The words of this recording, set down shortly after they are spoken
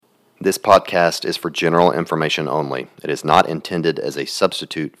This podcast is for general information only. It is not intended as a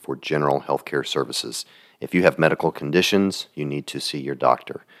substitute for general healthcare services. If you have medical conditions, you need to see your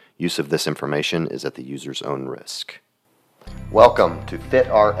doctor. Use of this information is at the user's own risk. Welcome to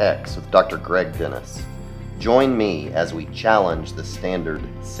FitRx with Dr. Greg Dennis. Join me as we challenge the standard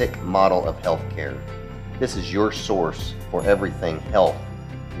sick model of healthcare. This is your source for everything health,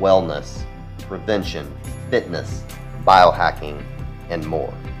 wellness, prevention, fitness, biohacking, and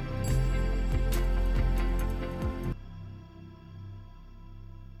more.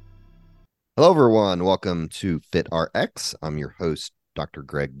 Hello, everyone. Welcome to FitRx. I'm your host, Dr.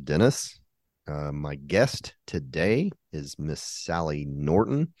 Greg Dennis. My guest today is Miss Sally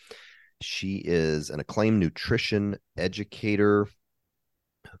Norton. She is an acclaimed nutrition educator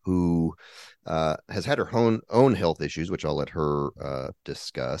who has had her own health issues, which I'll let her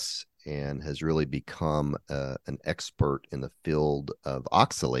discuss, and has really become an expert in the field of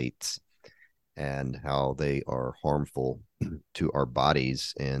oxalates and how they are harmful to our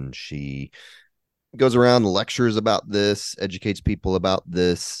bodies. And she goes around, lectures about this, educates people about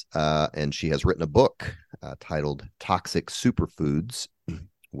this, and she has written a book titled Toxic Superfoods,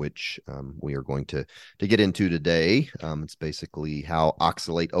 which we are going to get into today. It's basically how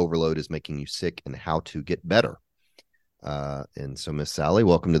oxalate overload is making you sick and how to get better. And so, Miss Sally,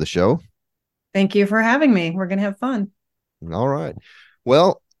 welcome to the show. Thank you for having me. We're going to have fun. All right.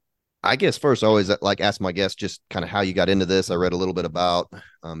 Well, I guess first I always ask my guests just kind of how you got into this. I read a little bit about,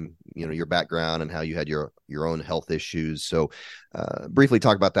 your background and how you had your own health issues. So briefly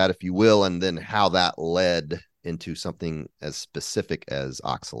talk about that, if you will, and then how that led into something as specific as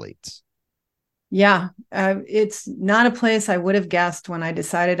oxalates. Yeah, it's not a place I would have guessed when I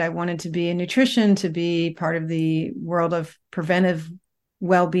decided I wanted to be in nutrition, to be part of the world of preventive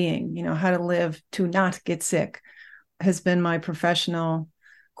well-being. How to live to not get sick has been my professional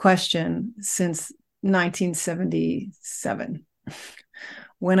question since 1977,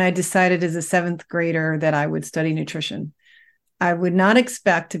 when I decided as a seventh grader that I would study nutrition. I would not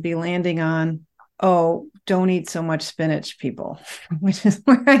expect to be landing on, don't eat so much spinach, people, which is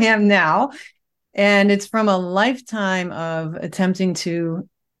where I am now. And it's from a lifetime of attempting to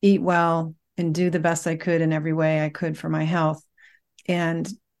eat well and do the best I could in every way I could for my health and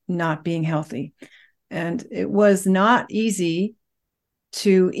not being healthy. And it was not easy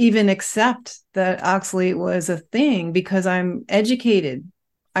to even accept that oxalate was a thing because I'm educated.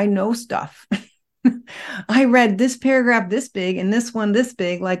 I know stuff. I read this paragraph this big and this one this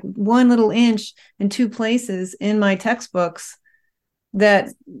big, like one little inch in two places in my textbooks that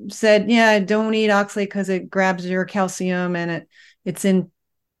said, yeah, don't eat oxalate because it grabs your calcium and it's in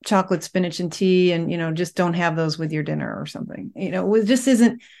chocolate, spinach, and tea, and just don't have those with your dinner or something. It just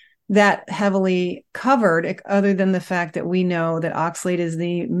isn't that heavily covered, other than the fact that we know that oxalate is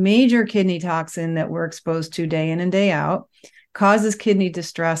the major kidney toxin that we're exposed to day in and day out, causes kidney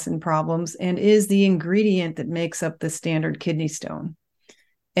distress and problems, and is the ingredient that makes up the standard kidney stone.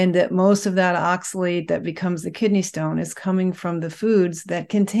 And that most of that oxalate that becomes the kidney stone is coming from the foods that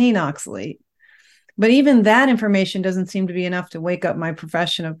contain oxalate. But even that information doesn't seem to be enough to wake up my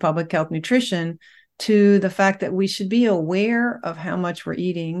profession of public health nutrition to the fact that we should be aware of how much we're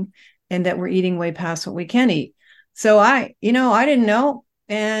eating and that we're eating way past what we can eat. So I didn't know.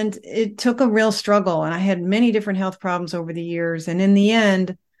 And it took a real struggle. And I had many different health problems over the years. And in the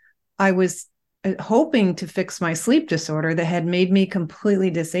end, I was hoping to fix my sleep disorder that had made me completely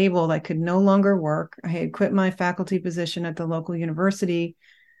disabled. I could no longer work. I had quit my faculty position at the local university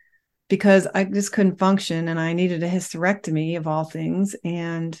because I just couldn't function. And I needed a hysterectomy of all things,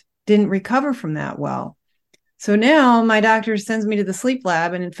 and didn't recover from that well. So now my doctor sends me to the sleep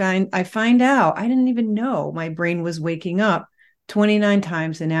lab, and I find out I didn't even know my brain was waking up 29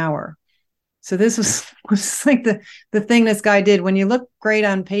 times an hour. So this was like the thing this guy did. When you look great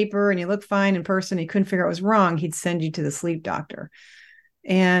on paper and you look fine in person, he couldn't figure out what was wrong, he'd send you to the sleep doctor.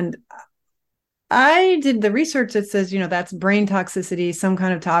 And I did the research that says, that's brain toxicity. Some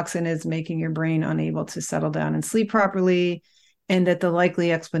kind of toxin is making your brain unable to settle down and sleep properly, and that the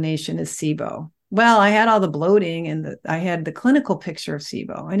likely explanation is SIBO. Well, I had all the bloating, and I had the clinical picture of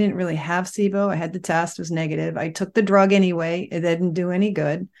SIBO. I didn't really have SIBO. I had the test, it was negative. I took the drug anyway. It didn't do any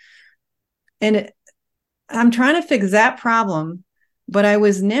good. And I'm trying to fix that problem, but I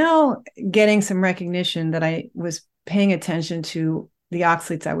was now getting some recognition that I was paying attention to the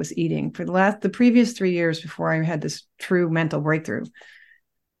oxalates I was eating for the previous 3 years before I had this true mental breakthrough.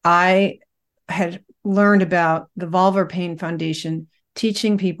 I had learned about the Vulvar Pain Foundation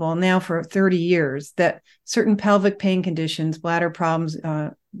teaching people now for 30 years that certain pelvic pain conditions, bladder problems,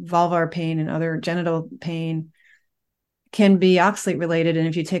 vulvar pain, and other genital pain can be oxalate related. And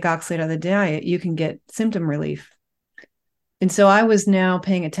if you take oxalate out of the diet, you can get symptom relief. And so I was now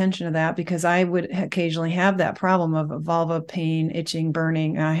paying attention to that because I would occasionally have that problem of vulva pain, itching,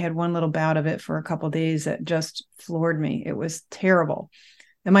 burning. And I had one little bout of it for a couple of days that just floored me. It was terrible.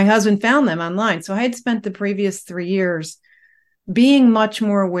 And my husband found them online. So I had spent the previous 3 years being much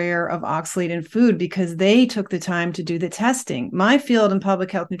more aware of oxalate in food because they took the time to do the testing. My field in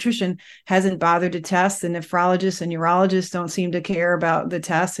public health nutrition hasn't bothered to test. The nephrologists and urologists don't seem to care about the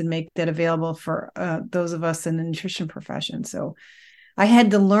tests and make that available for those of us in the nutrition profession. So I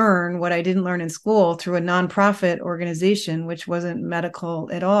had to learn what I didn't learn in school through a nonprofit organization, which wasn't medical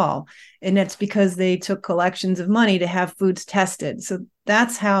at all. And that's because they took collections of money to have foods tested. So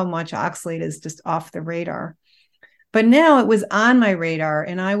that's how much oxalate is just off the radar. But now it was on my radar,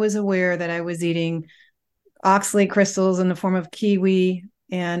 and I was aware that I was eating oxalate crystals in the form of kiwi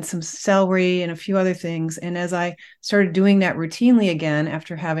and some celery and a few other things. And as I started doing that routinely again,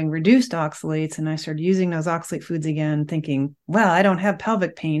 after having reduced oxalates, and I started using those oxalate foods again, thinking, well, I don't have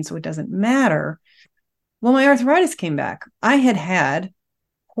pelvic pain, so it doesn't matter. Well, my arthritis came back. I had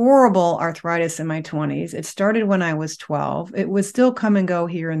horrible arthritis in my 20s. It started when I was 12. It was still come and go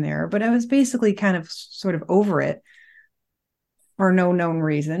here and there, but I was basically kind of sort of over it for no known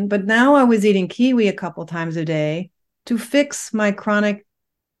reason. But now I was eating kiwi a couple times a day to fix my chronic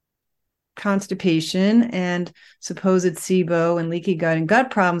constipation and supposed SIBO and leaky gut and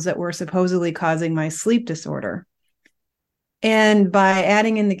gut problems that were supposedly causing my sleep disorder. And by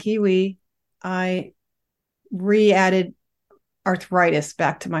adding in the kiwi, I re-added arthritis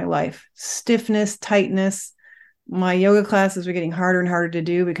back to my life, stiffness, tightness. My yoga classes were getting harder and harder to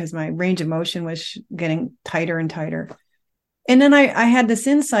do because my range of motion was getting tighter and tighter. And then I had this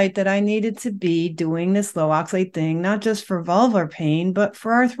insight that I needed to be doing this low oxalate thing, not just for vulvar pain, but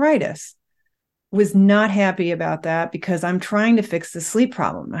for arthritis. Was not happy about that because I'm trying to fix the sleep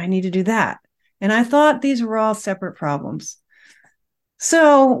problem. I need to do that. And I thought these were all separate problems.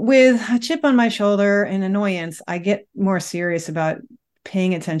 So with a chip on my shoulder and annoyance, I get more serious about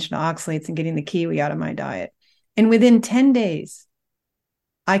paying attention to oxalates and getting the kiwi out of my diet. And within 10 days,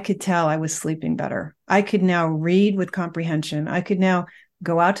 I could tell I was sleeping better. I could now read with comprehension. I could now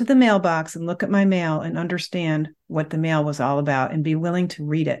go out to the mailbox and look at my mail and understand what the mail was all about and be willing to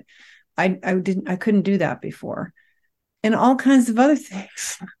read it. I couldn't do that before. And all kinds of other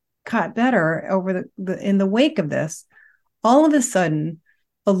things got better over in the wake of this. All of a sudden,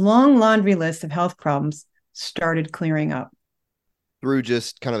 a long laundry list of health problems started clearing up. Through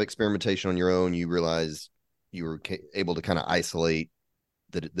just kind of experimentation on your own, you realized you were able to kind of isolate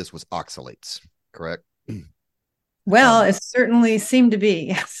that this was oxalates, correct? Well, it certainly seemed to be,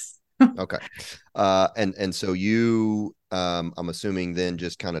 yes. Okay. And so you, I'm assuming then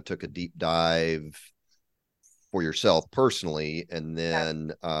just kind of took a deep dive for yourself personally, and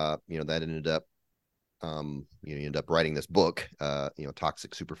then, that ended up, you ended up writing this book,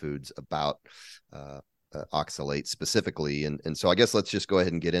 Toxic Superfoods, about oxalates specifically. And so I guess let's just go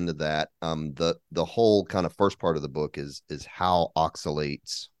ahead and get into that. The whole kind of first part of the book is how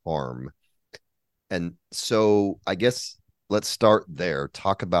oxalates harm. And so I guess let's start there.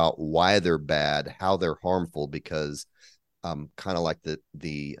 Talk about why they're bad, how they're harmful, because kind of like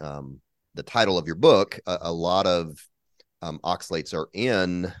the title of your book, a lot of oxalates are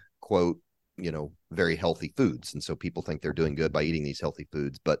in, quote, very healthy foods, and so people think they're doing good by eating these healthy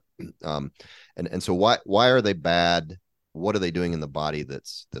foods, but and so why are they bad? What are they doing in the body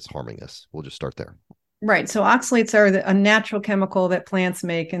that's harming us? We'll just start there. Right. So oxalates are a natural chemical that plants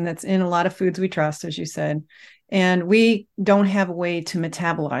make, and that's in a lot of foods we trust, as you said. And we don't have a way to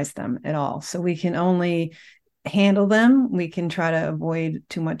metabolize them at all. So we can only handle them. We can try to avoid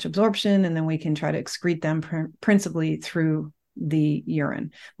too much absorption, and then we can try to excrete them principally through the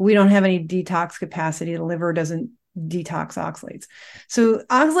urine. We don't have any detox capacity. The liver doesn't detox oxalates. So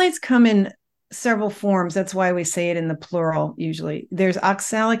oxalates come in several forms. That's why we say it in the plural usually. There's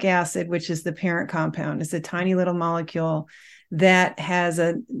oxalic acid, which is the parent compound. It's a tiny little molecule that has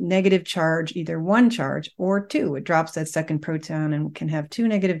a negative charge, either one charge or two. It drops that second proton and can have two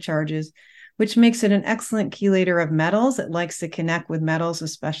negative charges, which makes it an excellent chelator of metals. It likes to connect with metals,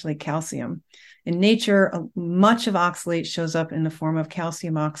 especially calcium. In nature, much of oxalate shows up in the form of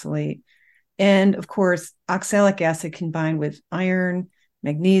calcium oxalate. And of course, oxalic acid combined with iron,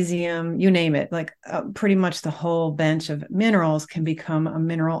 magnesium, you name it, like pretty much the whole bench of minerals can become a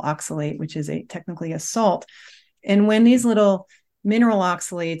mineral oxalate, which is technically a salt. And when these little mineral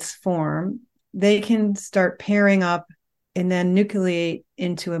oxalates form, they can start pairing up and then nucleate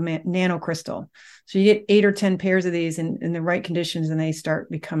into a nanocrystal. So you get 8 or 10 pairs of these in the right conditions, and they start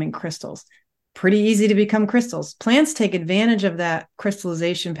becoming crystals. pretty easy to become crystals. Plants take advantage of that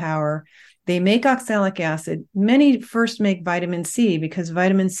crystallization power. They make oxalic acid. Many first make vitamin C because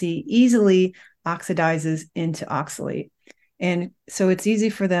vitamin C easily oxidizes into oxalate. And so it's easy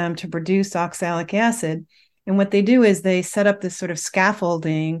for them to produce oxalic acid. And what they do is they set up this sort of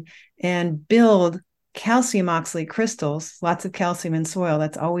scaffolding and build calcium oxalate crystals, lots of calcium in soil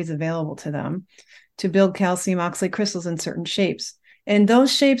that's always available to them, to build calcium oxalate crystals in certain shapes. And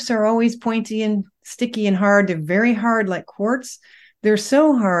those shapes are always pointy and sticky and hard. They're very hard, like quartz. They're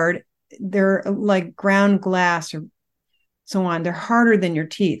so hard, they're like ground glass or so on. They're harder than your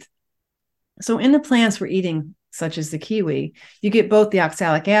teeth. So in the plants we're eating, such as the kiwi, you get both the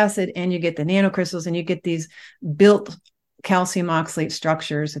oxalic acid and you get the nanocrystals, and you get these built calcium oxalate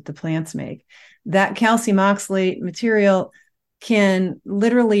structures that the plants make. That calcium oxalate material can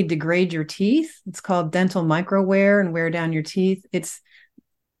literally degrade your teeth. It's called dental microwear and wear down your teeth.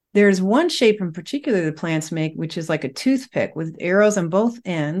 There's one shape in particular the plants make, which is like a toothpick with arrows on both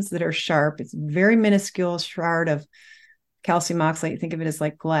ends that are sharp. It's very minuscule shard of calcium oxalate. Think of it as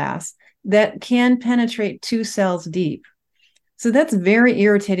like glass that can penetrate 2 cells deep. So that's very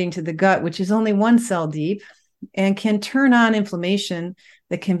irritating to the gut, which is only 1 cell deep, and can turn on inflammation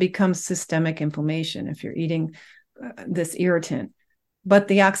that can become systemic inflammation if you're eating this irritant. But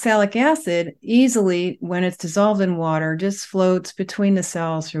the oxalic acid easily, when it's dissolved in water, just floats between the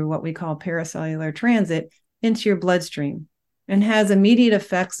cells through what we call paracellular transit into your bloodstream and has immediate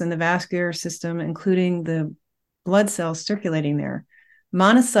effects in the vascular system, including the blood cells circulating there.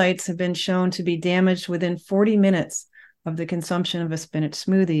 Monocytes have been shown to be damaged within 40 minutes of the consumption of a spinach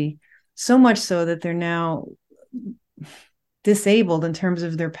smoothie, so much so that they're now disabled in terms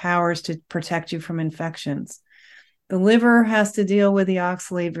of their powers to protect you from infections. The liver has to deal with the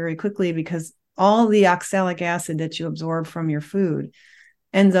oxalate very quickly because all the oxalic acid that you absorb from your food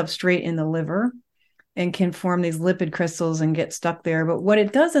ends up straight in the liver and can form these lipid crystals and get stuck there. But what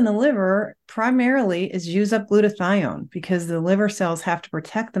it does in the liver primarily is use up glutathione, because the liver cells have to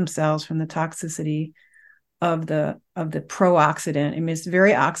protect themselves from the toxicity of the pro-oxidant. I mean, it's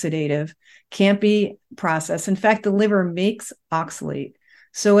very oxidative, can't be processed. In fact, the liver makes oxalate.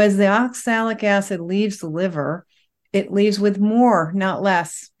 So as the oxalic acid leaves the liver, it leaves with more, not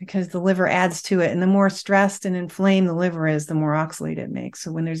less, because the liver adds to it. And the more stressed and inflamed the liver is, the more oxalate it makes.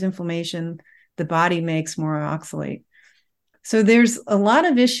 So when there's inflammation, the body makes more oxalate. So there's a lot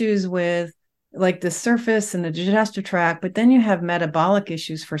of issues with like the surface and the digestive tract, but then you have metabolic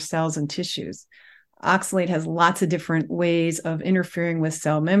issues for cells and tissues. Oxalate has lots of different ways of interfering with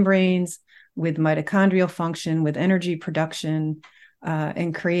cell membranes, with mitochondrial function, with energy production,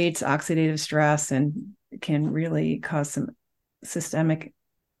 and creates oxidative stress and can really cause some systemic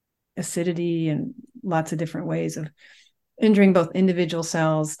acidity and lots of different ways of injuring both individual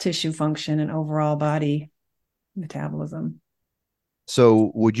cells, tissue function, and overall body metabolism.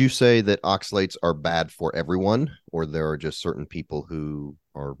 So would you say that oxalates are bad for everyone, or there are just certain people who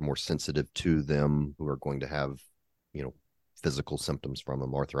are more sensitive to them, who are going to have, physical symptoms from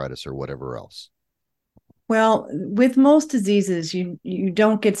them, arthritis or whatever else? Well, with most diseases, you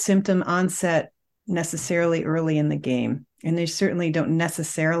don't get symptom onset necessarily early in the game. And they certainly don't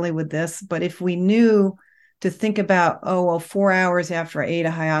necessarily with this. But if we knew to think about, 4 hours after I ate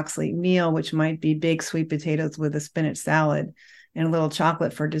a high oxalate meal, which might be baked sweet potatoes with a spinach salad and a little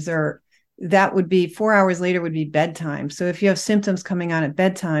chocolate for dessert, that would be 4 hours later would be bedtime. So if you have symptoms coming on at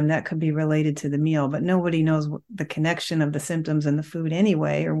bedtime, that could be related to the meal, but nobody knows the connection of the symptoms and the food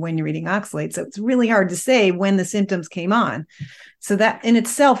anyway, or when you're eating oxalate. So it's really hard to say when the symptoms came on. So that in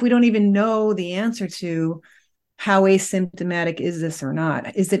itself, we don't even know the answer to how asymptomatic is this or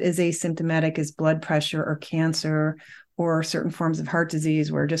not. Is it as asymptomatic as blood pressure or cancer or certain forms of heart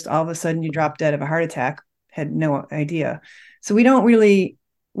disease where just all of a sudden you drop dead of a heart attack? Had no idea. So we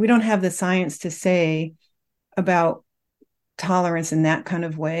don't have the science to say about tolerance in that kind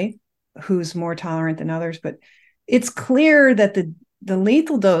of way, who's more tolerant than others. But it's clear that the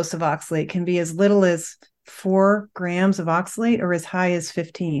lethal dose of oxalate can be as little as 4 grams of oxalate or as high as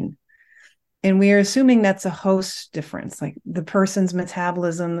 15. And we are assuming that's a host difference, like the person's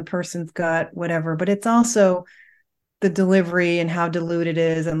metabolism, the person's gut, whatever. But it's also the delivery and how dilute it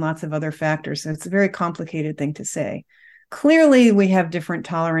is and lots of other factors. So it's a very complicated thing to say. Clearly, we have different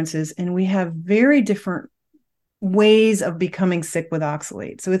tolerances and we have very different ways of becoming sick with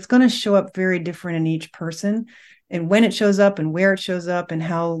oxalate. So it's going to show up very different in each person. And when it shows up and where it shows up and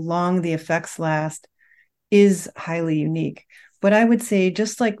how long the effects last is highly unique. But I would say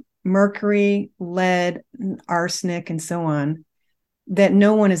just like mercury, lead, arsenic, and so on, that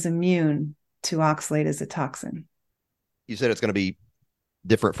no one is immune to oxalate as a toxin. You said it's going to be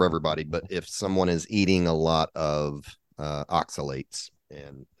different for everybody, but if someone is eating a lot of oxalates,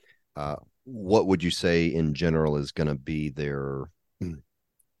 and what would you say in general is going to be their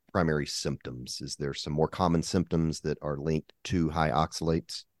primary symptoms? Is there some more common symptoms that are linked to high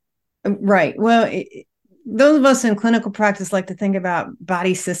oxalates? Right. Well, those of us in clinical practice like to think about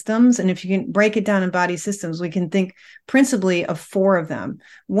body systems. And if you can break it down in body systems, we can think principally of four of them.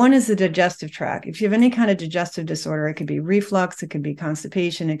 One is the digestive tract. If you have any kind of digestive disorder, it could be reflux, it could be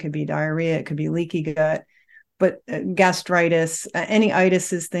constipation, it could be diarrhea, it could be leaky gut, but gastritis, any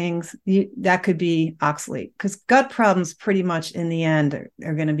itises things, that could be oxalate, because gut problems pretty much in the end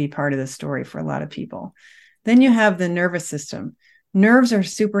are going to be part of the story for a lot of people. Then you have the nervous system. Nerves are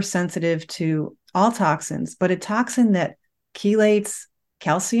super sensitive to all toxins, but a toxin that chelates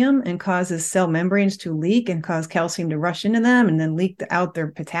calcium and causes cell membranes to leak and cause calcium to rush into them and then leak out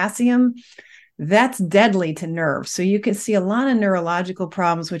their potassium, that's deadly to nerves. So you can see a lot of neurological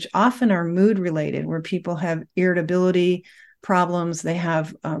problems, which often are mood related, where people have irritability problems, they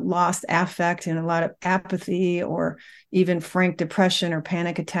have lost affect and a lot of apathy, or even frank depression or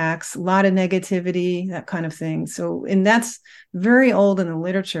panic attacks, a lot of negativity, that kind of thing. So, and that's very old in the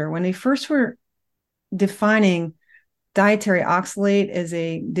literature. When they first were defining dietary oxalate as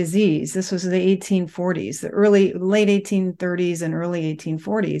a disease, this was the 1840s, the late 1830s and early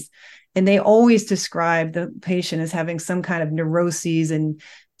 1840s. And they always describe the patient as having some kind of neuroses and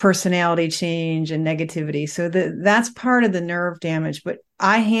personality change and negativity. So that's part of the nerve damage. But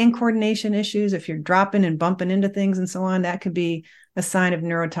eye-hand coordination issues, if you're dropping and bumping into things and so on, that could be a sign of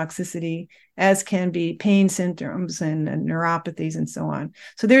neurotoxicity, as can be pain symptoms and neuropathies and so on.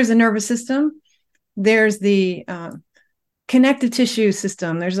 So there's the nervous system. There's the connective tissue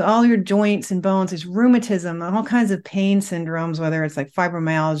system. There's all your joints and bones. There's rheumatism, all kinds of pain syndromes, whether it's like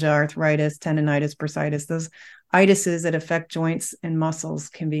fibromyalgia, arthritis, tendonitis, bursitis. Those itises that affect joints and muscles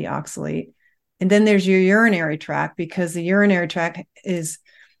can be oxalate. And then there's your urinary tract, because the urinary tract is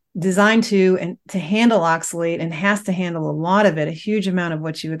designed to handle oxalate and has to handle a lot of it. A huge amount of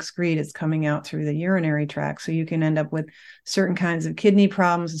what you excrete is coming out through the urinary tract. So you can end up with certain kinds of kidney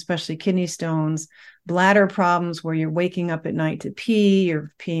problems, especially kidney stones, bladder problems where you're waking up at night to pee,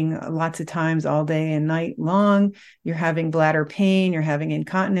 you're peeing lots of times all day and night long, you're having bladder pain, you're having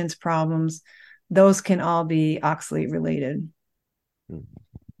incontinence problems. Those can all be oxalate related.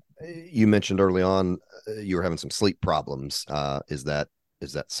 You mentioned early on you were having some sleep problems. Is that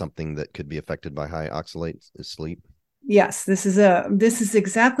something that could be affected by high oxalate? Is sleep? Yes, this is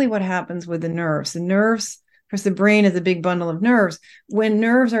exactly what happens with the nerves. The nerves, because the brain is a big bundle of nerves. When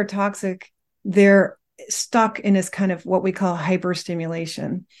nerves are toxic, they're stuck in this kind of what we call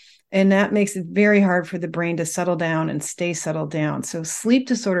hyperstimulation. And that makes it very hard for the brain to settle down and stay settled down. So sleep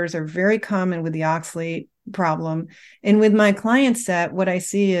disorders are very common with the oxalate problem. And with my client set, what I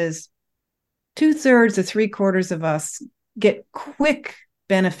see is 2/3 to 3/4 of us get quick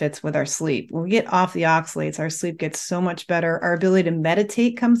benefits with our sleep. When we get off the oxalates, our sleep gets so much better. Our ability to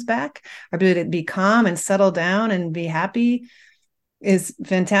meditate comes back. Our ability to be calm and settle down and be happy is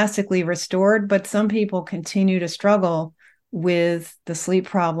fantastically restored. But some people continue to struggle with the sleep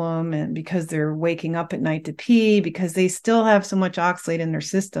problem, and because they're waking up at night to pee, because they still have so much oxalate in their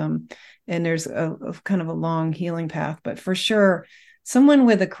system. And there's a kind of a long healing path. But for sure, someone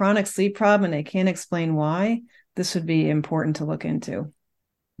with a chronic sleep problem and they can't explain why, this would be important to look into.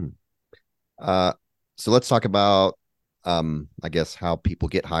 So let's talk about, I guess, how people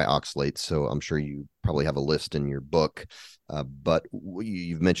get high oxalates. So I'm sure you probably have a list in your book, but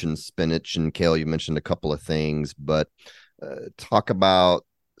you've mentioned spinach and kale. You mentioned a couple of things, but talk about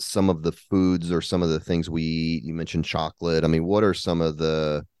some of the foods or some of the things we eat. You mentioned chocolate. I mean, what are some of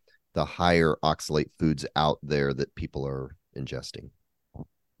the higher oxalate foods out there that people are ingesting?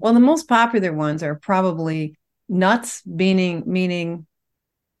 Well, the most popular ones are probably nuts, meaning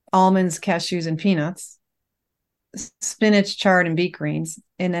almonds, cashews, and peanuts, spinach, chard, and beet greens,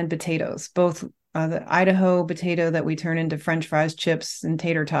 and then potatoes, both the Idaho potato that we turn into French fries, chips, and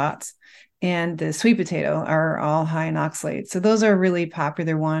tater tots, and the sweet potato are all high in oxalate. So those are really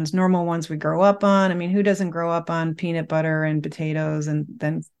popular ones, normal ones we grow up on. I mean, who doesn't grow up on peanut butter and potatoes? And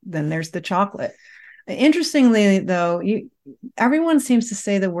then there's the chocolate. Interestingly, though, everyone seems to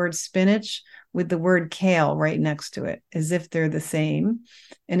say the word spinach with the word kale right next to it, as if they're the same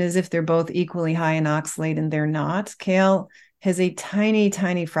and as if they're both equally high in oxalate, and they're not. Kale has a tiny,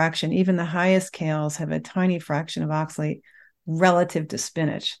 tiny fraction. Even the highest kales have a tiny fraction of oxalate relative to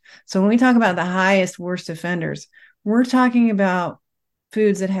spinach. So when we talk about the highest, worst offenders, we're talking about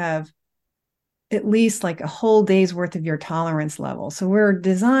foods that have at least like a whole day's worth of your tolerance level. So we're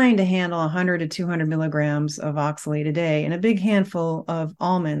designed to handle 100 to 200 milligrams of oxalate a day, and a big handful of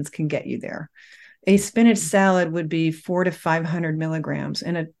almonds can get you there. A spinach salad would be 400 to 500 milligrams,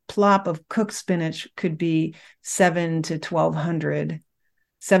 and a plop of cooked spinach could be 700 to 1200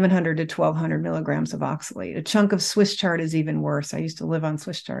 milligrams of oxalate. A chunk of Swiss chard is even worse. I used to live on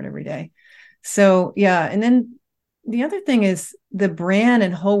Swiss chard every day. So yeah, and then the other thing is the bran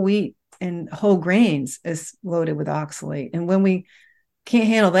and whole wheat and whole grains is loaded with oxalate. And when we can't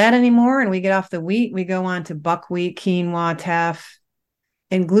handle that anymore and we get off the wheat, we go on to buckwheat, quinoa, teff,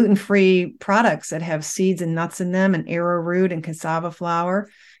 and gluten-free products that have seeds and nuts in them, and arrowroot and cassava flour.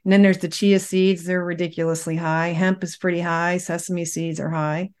 And then there's the chia seeds. They're ridiculously high. Hemp is pretty high. Sesame seeds are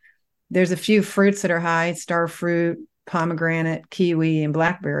high. There's a few fruits that are high: star fruit, pomegranate, kiwi, and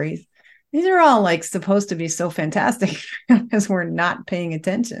blackberries. These are all like supposed to be so fantastic because we're not paying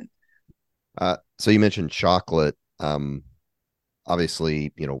attention. So you mentioned chocolate.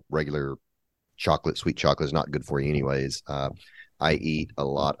 Obviously, regular chocolate, sweet chocolate is not good for you anyways. I eat a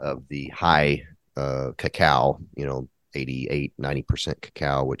lot of the high cacao, 88, 90%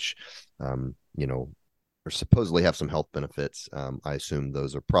 cacao, which, supposedly have some health benefits. I assume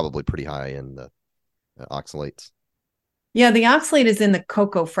those are probably pretty high in the oxalates. Yeah, the oxalate is in the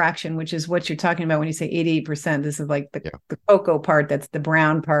cocoa fraction, which is what you're talking about when you say 88%. This is like the cocoa part, that's the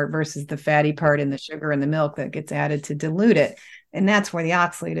brown part, versus the fatty part in the sugar and the milk that gets added to dilute it. And that's where the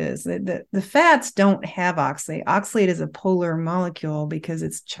oxalate is. The fats don't have oxalate. Oxalate is a polar molecule because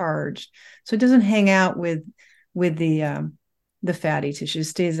it's charged. So it doesn't hang out with the fatty tissue. It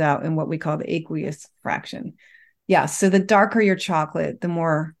stays out in what we call the aqueous fraction. Yeah. So the darker your chocolate, the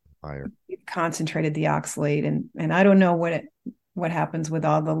more higher concentrated the oxalate. And I don't know what happens with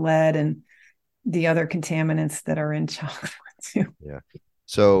all the lead and the other contaminants that are in chocolate too. Yeah.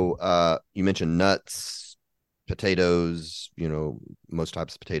 So you mentioned nuts, potatoes, most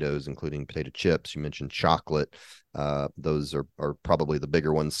types of potatoes, including potato chips. You mentioned chocolate. Those are probably the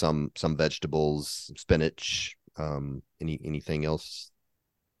bigger ones. Some vegetables, spinach, anything else?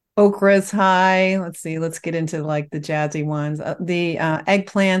 Okra is high. Let's see. Let's get into like the jazzy ones. The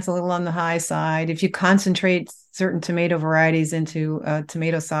eggplant's a little on the high side. If you concentrate certain tomato varieties into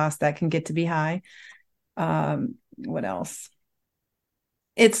tomato sauce, that can get to be high. What else?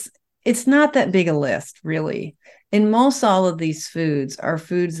 It's not that big a list, really. And most all of these foods are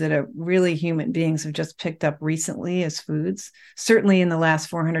foods that are really human beings have just picked up recently as foods, certainly in the last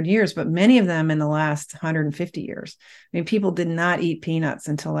 400 years, but many of them in the last 150 years. I mean, people did not eat peanuts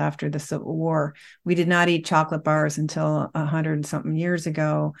until after the Civil War. We did not eat chocolate bars until 100 and something years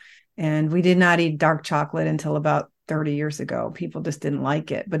ago. And we did not eat dark chocolate until about 30 years ago. People just didn't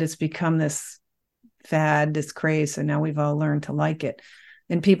like it, but it's become this fad, this craze. So now we've all learned to like it.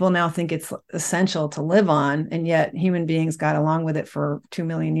 And people now think it's essential to live on, and yet human beings got along with it for 2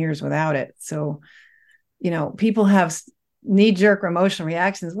 million years without it. So, people have knee-jerk emotional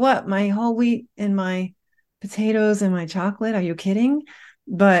reactions. What? My whole wheat and my potatoes and my chocolate? Are you kidding?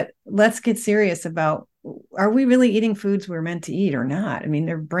 But let's get serious about, are we really eating foods we're meant to eat or not? I mean,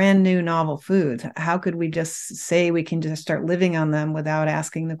 they're brand new, novel foods. How could we just say we can just start living on them without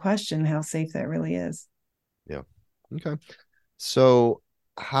asking the question how safe that really is? Yeah. Okay. So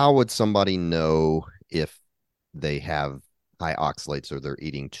how would somebody know if they have high oxalates or they're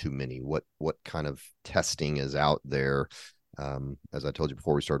eating too many? What kind of testing is out there? As I told you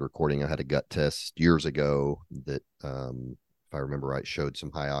before we started recording, I had a gut test years ago that, if I remember right, showed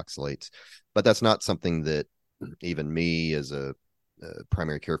some high oxalates. But that's not something that even me as a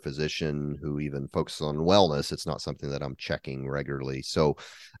primary care physician who even focuses on wellness, it's not something that I'm checking regularly. So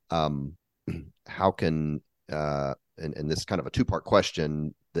how can and this is kind of a two-part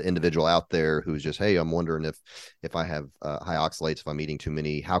question, the individual out there who's just, hey, I'm wondering if I have high oxalates, if I'm eating too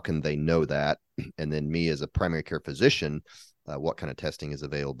many, how can they know that? And then me as a primary care physician, what kind of testing is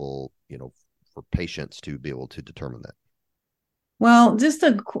available, for patients to be able to determine that? Well,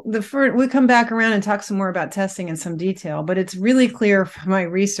 we'll come back around and talk some more about testing in some detail, but it's really clear from my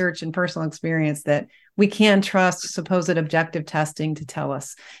research and personal experience that we can't trust supposed objective testing to tell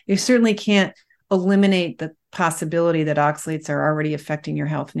us. You certainly can't eliminate the possibility that oxalates are already affecting your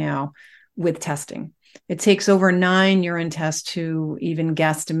health now with testing. It takes over 9 urine tests to even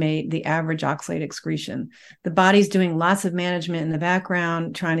guesstimate the average oxalate excretion. The body's doing lots of management in the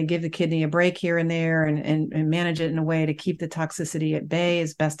background, trying to give the kidney a break here and there and manage it in a way to keep the toxicity at bay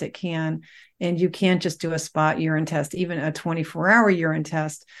as best it can. And you can't just do a spot urine test. Even a 24-hour urine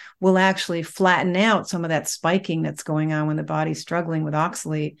test will actually flatten out some of that spiking that's going on when the body's struggling with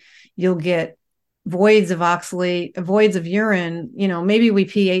oxalate. You'll get voids of oxalate, voids of urine, maybe we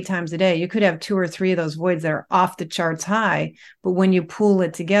pee 8 times a day. You could have 2 or 3 of those voids that are off the charts high, but when you pool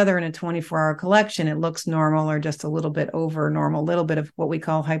it together in a 24-hour collection, it looks normal or just a little bit over normal, a little bit of what we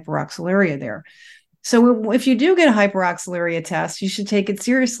call hyperoxaluria there. So if you do get a hyperoxaluria test, you should take it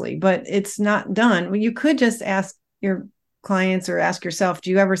seriously, but it's not done. You could just ask your clients or ask yourself, do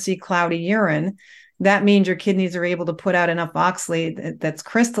you ever see cloudy urine? That means your kidneys are able to put out enough oxalate that's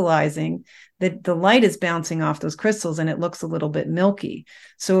crystallizing, that the light is bouncing off those crystals and it looks a little bit milky.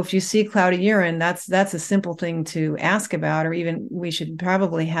 So if you see cloudy urine, that's a simple thing to ask about, or even we should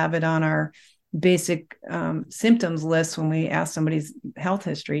probably have it on our basic symptoms list when we ask somebody's health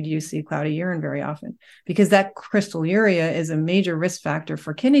history. Do you see cloudy urine very often? Because that crystalluria is a major risk factor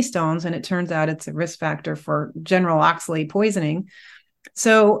for kidney stones, and it turns out it's a risk factor for general oxalate poisoning.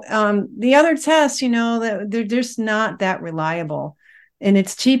 So the other tests, that they're just not that reliable, and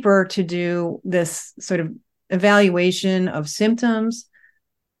it's cheaper to do this sort of evaluation of symptoms,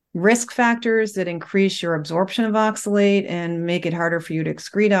 risk factors that increase your absorption of oxalate and make it harder for you to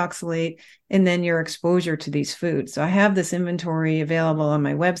excrete oxalate, and then your exposure to these foods. So I have this inventory available on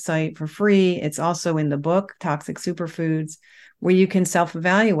my website for free. It's also in the book, Toxic Superfoods, where you can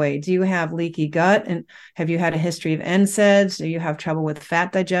self-evaluate. Do you have leaky gut? And have you had a history of NSAIDs? Do you have trouble with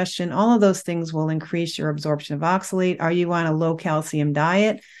fat digestion? All of those things will increase your absorption of oxalate. Are you on a low calcium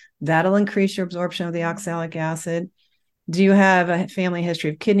diet? That'll increase your absorption of the oxalic acid. Do you have a family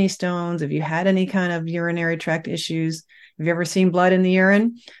history of kidney stones? Have you had any kind of urinary tract issues? Have you ever seen blood in the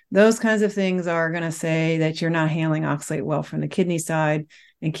urine? Those kinds of things are going to say that you're not handling oxalate well from the kidney side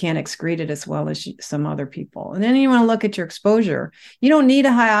and can't excrete it as well as some other people. And then you want to look at your exposure. You don't need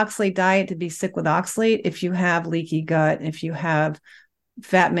a high oxalate diet to be sick with oxalate if you have leaky gut, if you have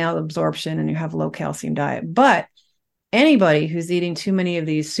fat malabsorption, and you have low calcium diet. But anybody who's eating too many of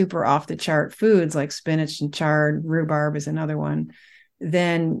these super off the chart foods like spinach and chard, rhubarb is another one,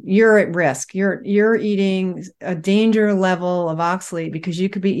 then you're at risk. You're eating a danger level of oxalate because you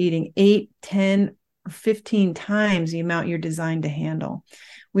could be eating 8, 10, or 15 times the amount you're designed to handle.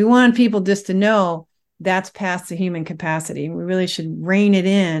 We want people just to know that's past the human capacity. We really should rein it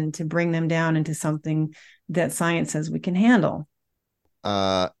in to bring them down into something that science says we can handle.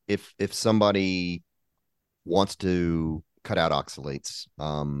 If somebody wants to cut out oxalates,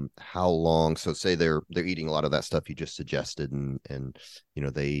 how long? So say they're eating a lot of that stuff you just suggested, and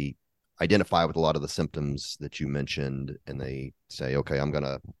they identify with a lot of the symptoms that you mentioned, and they say, okay, I'm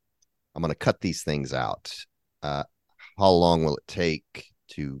gonna cut these things out. How long will it take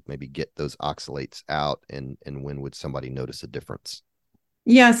to maybe get those oxalates out, and when would somebody notice a difference?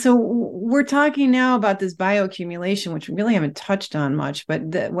 Yeah, so we're talking now about this bioaccumulation, which we really haven't touched on much, but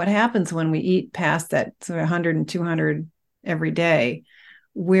what happens when we eat past that sort of 100 and 200 every day,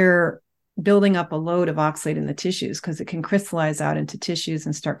 we're building up a load of oxalate in the tissues because it can crystallize out into tissues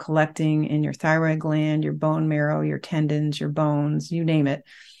and start collecting in your thyroid gland, your bone marrow, your tendons, your bones, you name it.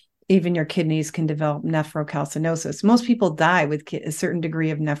 Even your kidneys can develop nephrocalcinosis. Most people die with a certain degree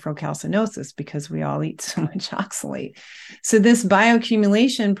of nephrocalcinosis because we all eat so much oxalate. So this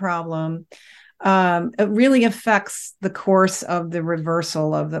bioaccumulation problem, it really affects the course of the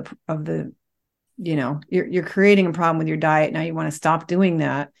reversal of the you're creating a problem with your diet. Now you want to stop doing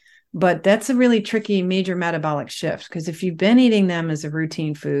that. But that's a really tricky major metabolic shift, because if you've been eating them as a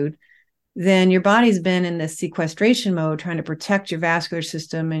routine food, then your body's been in this sequestration mode, trying to protect your vascular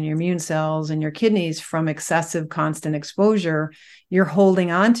system and your immune cells and your kidneys from excessive constant exposure. You're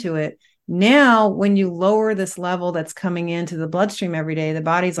holding on to it. Now, when you lower this level that's coming into the bloodstream every day, the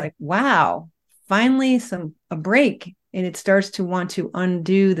body's like, wow, finally a break. And it starts to want to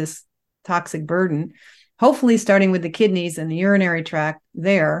undo this toxic burden, hopefully starting with the kidneys and the urinary tract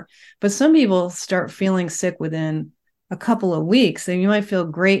there. But some people start feeling sick within a couple of weeks, and you might feel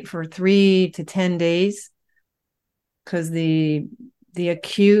great for 3 to 10 days because the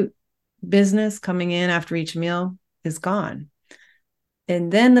acute business coming in after each meal is gone.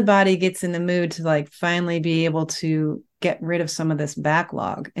 And then the body gets in the mood to finally be able to get rid of some of this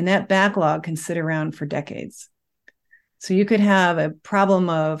backlog. And that backlog can sit around for decades. So you could have a problem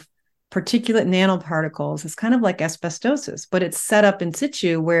of particulate nanoparticles. It's kind of like asbestosis, but it's set up in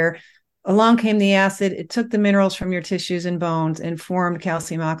situ where along came the acid. It took the minerals from your tissues and bones and formed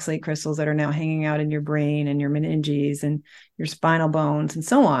calcium oxalate crystals that are now hanging out in your brain and your meninges and your spinal bones and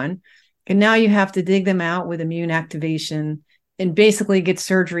so on. And now you have to dig them out with immune activation and basically get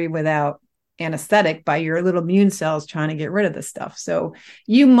surgery without anesthetic by your little immune cells trying to get rid of this stuff. So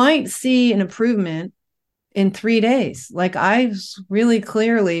you might see an improvement in 3 days. Like I really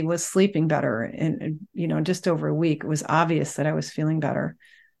clearly was sleeping better. And, just over a week, it was obvious that I was feeling better.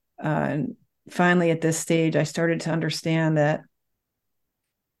 finally at this stage, I started to understand that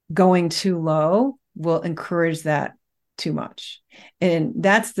going too low will encourage that too much. And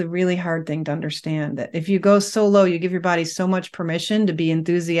that's the really hard thing to understand, that if you go so low, you give your body so much permission to be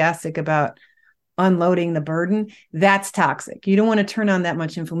enthusiastic about unloading the burden. That's toxic. You don't want to turn on that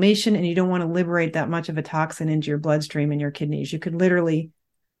much inflammation, and you don't want to liberate that much of a toxin into your bloodstream and your kidneys. You could literally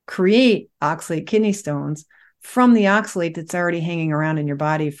create oxalate kidney stones from the oxalate that's already hanging around in your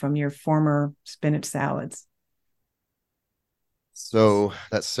body from your former spinach salads. So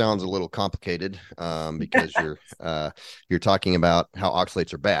that sounds a little complicated, because you're talking about how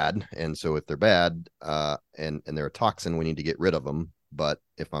oxalates are bad, and so if they're bad, and they're a toxin, we need to get rid of them. But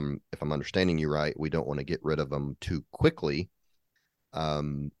if I'm understanding you right, we don't want to get rid of them too quickly,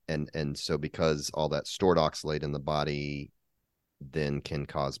 and so because all that stored oxalate in the body then can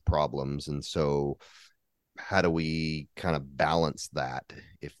cause problems, and so how do we kind of balance that?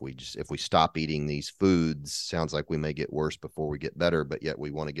 If we stop eating these foods, sounds like we may get worse before we get better, but yet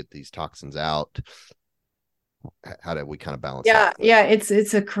we want to get these toxins out. How do we kind of balance that? Yeah,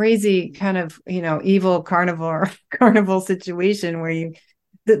 it's a crazy kind of, evil carnival situation where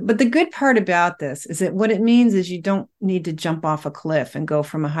but the good part about this is that what it means is you don't need to jump off a cliff and go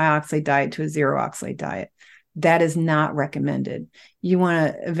from a high oxalate diet to a zero oxalate diet. That is not recommended. You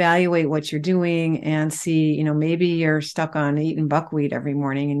want to evaluate what you're doing and see, maybe you're stuck on eating buckwheat every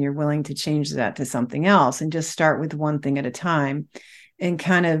morning and you're willing to change that to something else, and just start with one thing at a time, and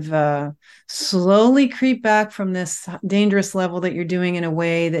kind of slowly creep back from this dangerous level that you're doing in a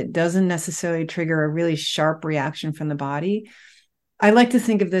way that doesn't necessarily trigger a really sharp reaction from the body. I like to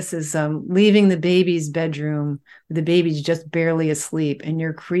think of this as leaving the baby's bedroom. The baby's just barely asleep, and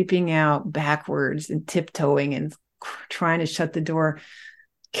you're creeping out backwards and tiptoeing and trying to shut the door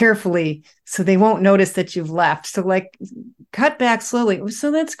carefully so they won't notice that you've left. So like cut back slowly.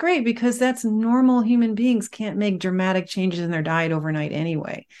 So that's great, because that's normal. Human beings can't make dramatic changes in their diet overnight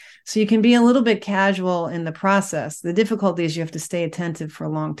anyway. So you can be a little bit casual in the process. The difficulty is you have to stay attentive for a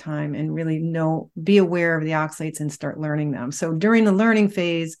long time and really be aware of the oxalates and start learning them. So during the learning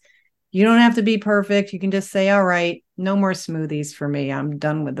phase, you don't have to be perfect. You can just say, all right, no more smoothies for me. I'm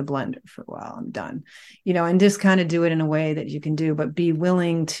done with the blender for a while. I'm done, and just kind of do it in a way that you can do, but be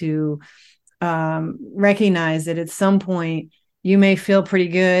willing to recognize that at some point you may feel pretty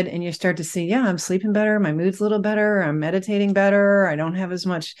good and you start to see, yeah, I'm sleeping better. My mood's a little better. I'm meditating better. I don't have as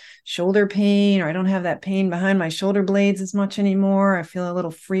much shoulder pain, or I don't have that pain behind my shoulder blades as much anymore. I feel a little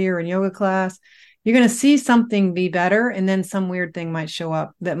freer in yoga class. You're going to see something be better, and then some weird thing might show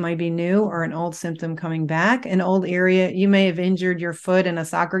up that might be new, or an old symptom coming back, an old area. You may have injured your foot in a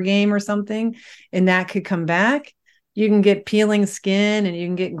soccer game or something, and that could come back. You can get peeling skin, and you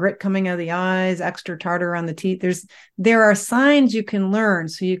can get grit coming out of the eyes, extra tartar on the teeth. There are signs you can learn,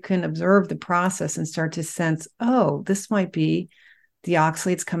 so you can observe the process and start to sense, oh, this might be the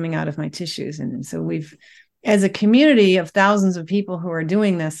oxalates coming out of my tissues. And so as a community of thousands of people who are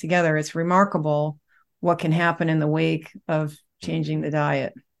doing this together, it's remarkable what can happen in the wake of changing the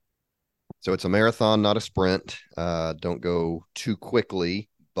diet. So it's a marathon, not a sprint. Don't go too quickly,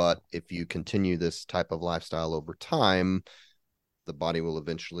 but if you continue this type of lifestyle over time, the body will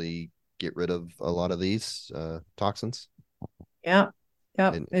eventually get rid of a lot of these toxins. Yeah.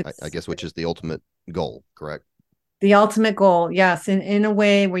 I guess, which is the ultimate goal, correct? The ultimate goal, yes, in a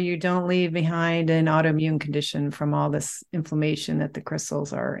way where you don't leave behind an autoimmune condition from all this inflammation that the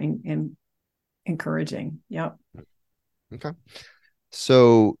crystals are encouraging. Yep. Okay.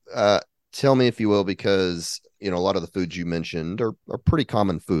 So tell me, if you will, because a lot of the foods you mentioned are pretty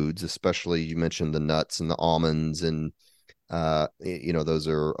common foods, especially you mentioned the nuts and the almonds, and those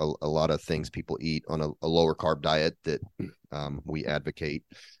are a lot of things people eat on a lower carb diet that we advocate,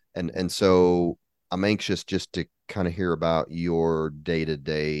 and so I'm anxious just to kind of hear about your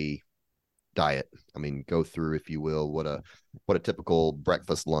day-to-day diet. I mean, go through, if you will, what a typical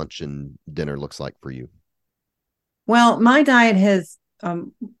breakfast, lunch, and dinner looks like for you. Well, my diet has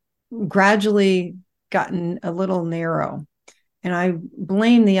gradually gotten a little narrow, and I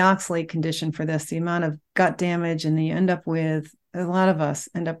blame the oxalate condition for this, the amount of gut damage, and a lot of us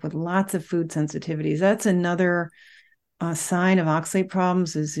end up with lots of food sensitivities. That's another sign of oxalate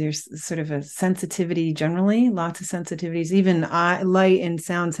problems, is there's sort of a sensitivity generally, lots of sensitivities, even light and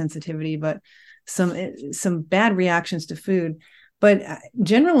sound sensitivity, but some bad reactions to food. But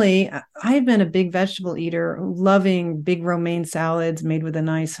generally, I've been a big vegetable eater, loving big romaine salads made with a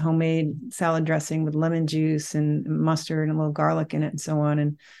nice homemade salad dressing with lemon juice and mustard and a little garlic in it and so on,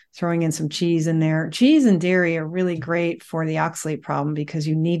 and throwing in some cheese in there. Cheese and dairy are really great for the oxalate problem because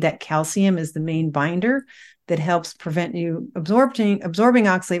you need that calcium as the main binder that helps prevent you absorbing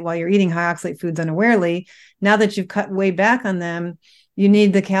oxalate while you're eating high oxalate foods unawarely. Now that you've cut way back on them, you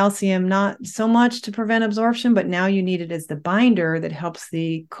need the calcium not so much to prevent absorption, but now you need it as the binder that helps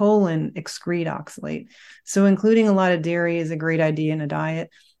the colon excrete oxalate. So including a lot of dairy is a great idea in a diet.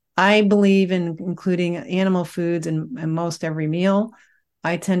 I believe in including animal foods in most every meal.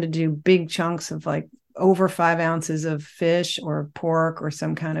 I tend to do big chunks of like over 5 ounces of fish or pork or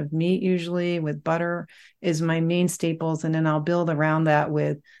some kind of meat, usually with butter is my main staples. And then I'll build around that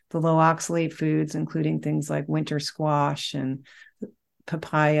with the low oxalate foods, including things like winter squash and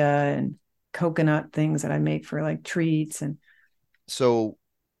papaya and coconut things that I make for like treats. And so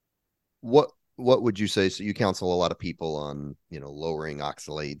what would you say? So you counsel a lot of people on, lowering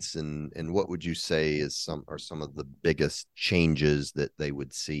oxalates, and what would you say is some of the biggest changes that they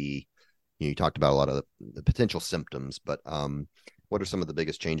would see? You talked about a lot of the potential symptoms, but what are some of the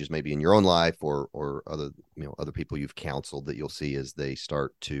biggest changes maybe in your own life or other people you've counseled that you'll see as they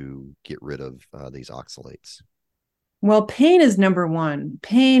start to get rid of these oxalates? Well, pain is number one.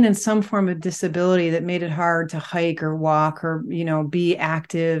 Pain and some form of disability that made it hard to hike or walk or, be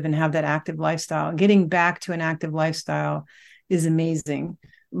active and have that active lifestyle. Getting back to an active lifestyle is amazing.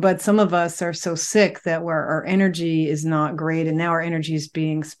 But some of us are so sick that our energy is not great. And now our energy is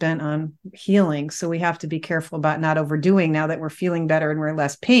being spent on healing. So we have to be careful about not overdoing now that we're feeling better and we're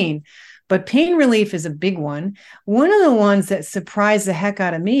less pain. But pain relief is a big one. One of the ones that surprised the heck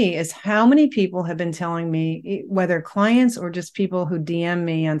out of me is how many people have been telling me, whether clients or just people who DM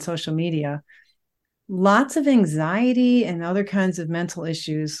me on social media, lots of anxiety and other kinds of mental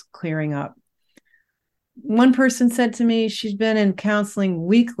issues clearing up. One person said to me she's been in counseling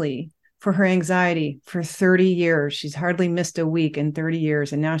weekly for her anxiety for 30 years. She's hardly missed a week in 30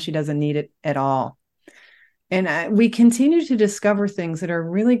 years, and now she doesn't need it at all. And we continue to discover things that are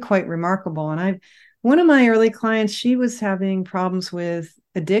really quite remarkable. And one of my early clients, she was having problems with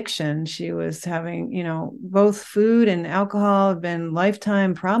addiction. She was having, both food and alcohol have been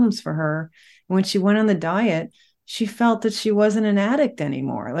lifetime problems for her. And when she went on the diet, she felt that she wasn't an addict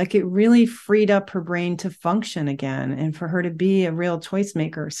anymore. Like it really freed up her brain to function again and for her to be a real choice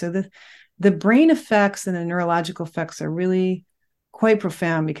maker. So the brain effects and the neurological effects are really quite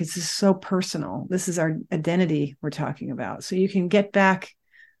profound because this is so personal. This is our identity we're talking about. So you can get back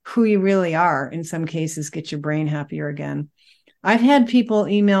who you really are. In some cases, get your brain happier again. I've had people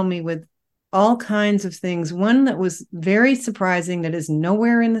email me with all kinds of things. One that was very surprising that is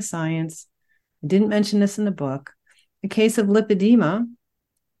nowhere in the science. I didn't mention this in the book. A case of lipedema,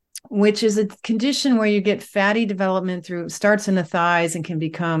 which is a condition where you get fatty development starts in the thighs and can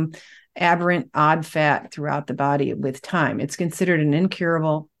become aberrant odd fat throughout the body with time. It's considered an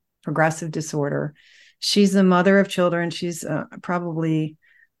incurable progressive disorder. She's the mother of children. She's probably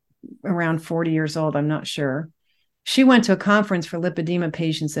around 40 years old. I'm not sure. She went to a conference for lipedema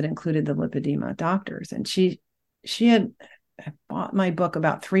patients that included the lipedema doctors. And she had bought my book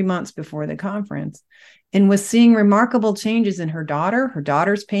about 3 months before the conference and was seeing remarkable changes in her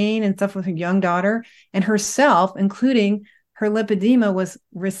daughter's pain and stuff with her young daughter and herself, including her lipedema was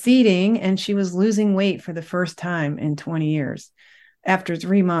receding and she was losing weight for the first time in 20 years after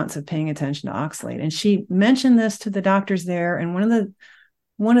 3 months of paying attention to oxalate. And she mentioned this to the doctors there. And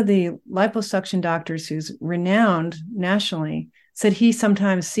one of the liposuction doctors who's renowned nationally said he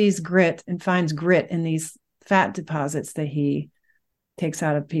sometimes sees grit and finds grit in these fat deposits that he takes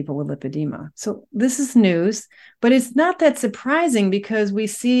out of people with lipedema. So this is news, but it's not that surprising because we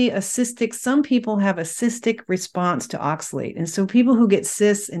see some people have a cystic response to oxalate. And so people who get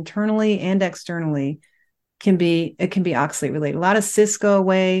cysts internally and externally can be oxalate related. A lot of cysts go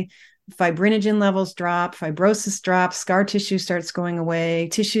away, fibrinogen levels drop, fibrosis drops, scar tissue starts going away,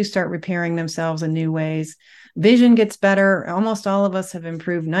 tissues start repairing themselves in new ways. Vision gets better. Almost all of us have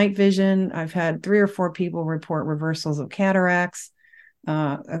improved night vision. I've had 3 or 4 people report reversals of cataracts.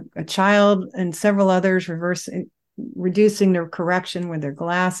 A child and several others reducing their correction with their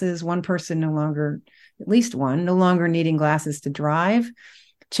glasses. One person at least one, no longer needing glasses to drive.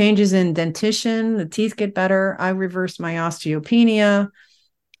 Changes in dentition, the teeth get better. I reversed my osteopenia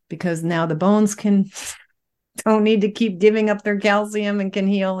because now the bones don't need to keep giving up their calcium and can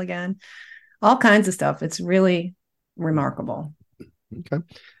heal again. All kinds of stuff. It's really remarkable. Okay.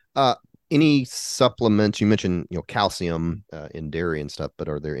 Any supplements? You mentioned, calcium in dairy and stuff, but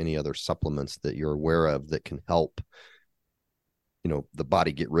are there any other supplements that you're aware of that can help, the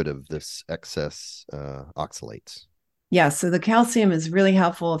body get rid of this excess oxalates? Yeah, so the calcium is really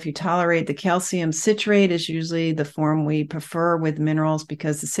helpful if you tolerate the calcium citrate is usually the form we prefer with minerals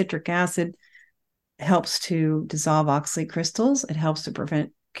because the citric acid helps to dissolve oxalate crystals. It helps to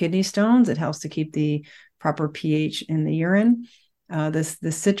prevent kidney stones. It helps to keep the proper pH in the urine. This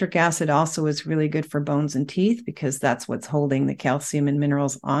citric acid also is really good for bones and teeth because that's what's holding the calcium and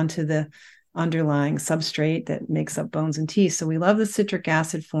minerals onto the underlying substrate that makes up bones and teeth. So we love the citric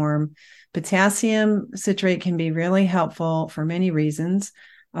acid form. Potassium citrate can be really helpful for many reasons,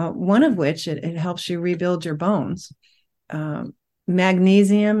 one of which it helps you rebuild your bones.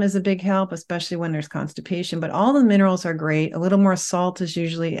 Magnesium is a big help, especially when there's constipation, but all the minerals are great. A little more salt is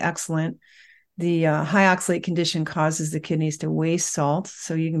usually excellent. The high oxalate condition causes the kidneys to waste salt.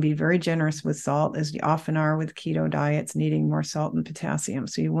 So you can be very generous with salt, as you often are with keto diets, needing more salt and potassium.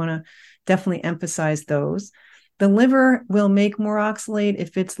 So you want to definitely emphasize those. The liver will make more oxalate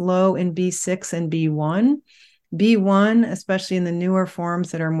if it's low in B6 and B1. B1, especially in the newer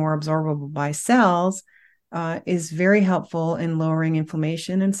forms that are more absorbable by cells, is very helpful in lowering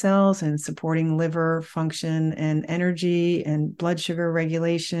inflammation in cells and supporting liver function and energy and blood sugar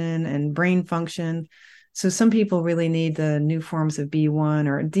regulation and brain function. So some people really need the new forms of B1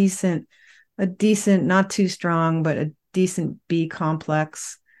 or a decent, not too strong, but a decent B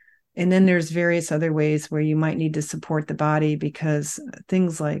complex. And then there's various other ways where you might need to support the body because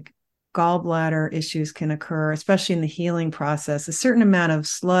things like gallbladder issues can occur, especially in the healing process. A certain amount of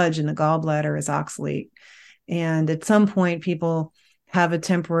sludge in the gallbladder is oxalate. And at some point, people have a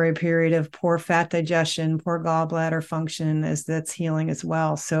temporary period of poor fat digestion, poor gallbladder function as that's healing as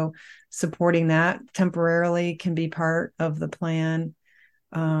well. So supporting that temporarily can be part of the plan.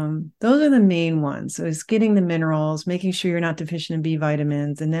 Those are the main ones. So it's getting the minerals, making sure you're not deficient in B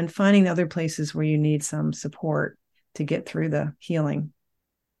vitamins, and then finding the other places where you need some support to get through the healing.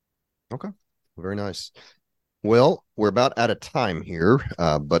 Okay. Very nice. Well, we're about out of time here,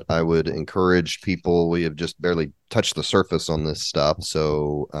 but I would encourage people. We have just barely touched the surface on this stuff.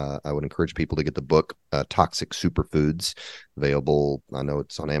 So I would encourage people to get the book, Toxic Superfoods, available. I know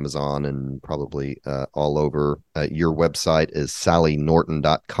it's on Amazon and probably all over. Your website is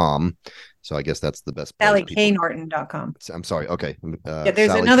sallynorton.com. So I guess that's the best place. SallyKNorton.com. I'm sorry. Okay. Yeah,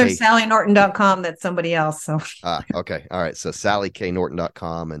 there's another SallyNorton.com that's somebody else. So okay. All right. So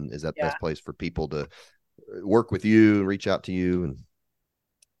SallyKNorton.com. And is that the best place for people to work with you, reach out to you?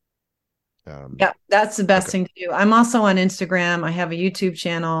 And yeah, that's the best thing to do. I'm also on Instagram. I have a YouTube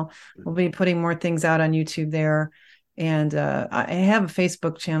channel. We'll be putting more things out on YouTube there. And I have a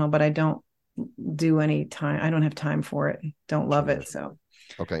Facebook channel, but I don't do any time. I don't have time for it. Don't love it. So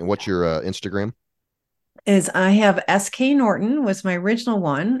okay. And what's your Instagram? I have SK Norton was my original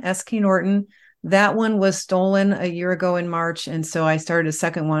one. SK Norton. That one was stolen a year ago in March. And so I started a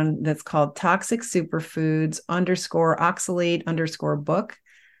second one that's called Toxic Superfoods _oxalate _book.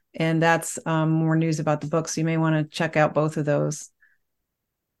 And that's more news about the book. So you may want to check out both of those.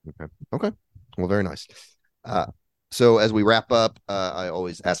 Okay. Well, very nice. So as we wrap up, I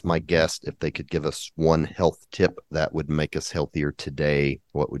always ask my guest if they could give us one health tip that would make us healthier today.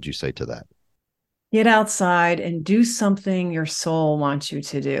 What would you say to that? Get outside and do something your soul wants you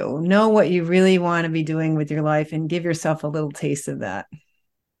to do. Know what you really want to be doing with your life and give yourself a little taste of that.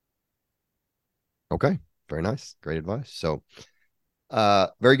 Okay. Very nice. Great advice. So,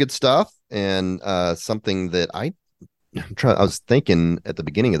 very good stuff. And something that I was thinking at the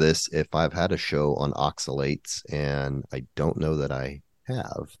beginning of this, if I've had a show on oxalates, and I don't know that I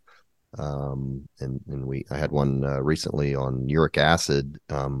have. And I had one recently on uric acid,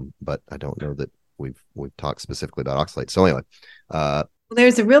 but I don't know that we've talked specifically about oxalates. So anyway,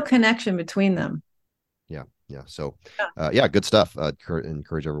 there's a real connection between them. Yeah. So, good stuff.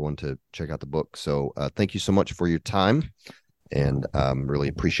 Encourage everyone to check out the book. So, thank you so much for your time, and really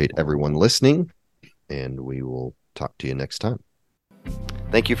appreciate everyone listening. And we will talk to you next time.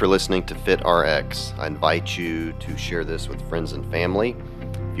 Thank you for listening to FitRx. I invite you to share this with friends and family.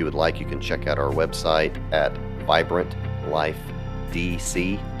 If you would like, you can check out our website at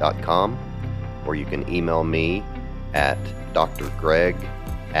vibrantlifedc.com. Or you can email me at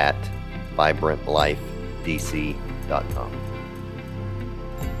drgreg@vibrantlifedc.com.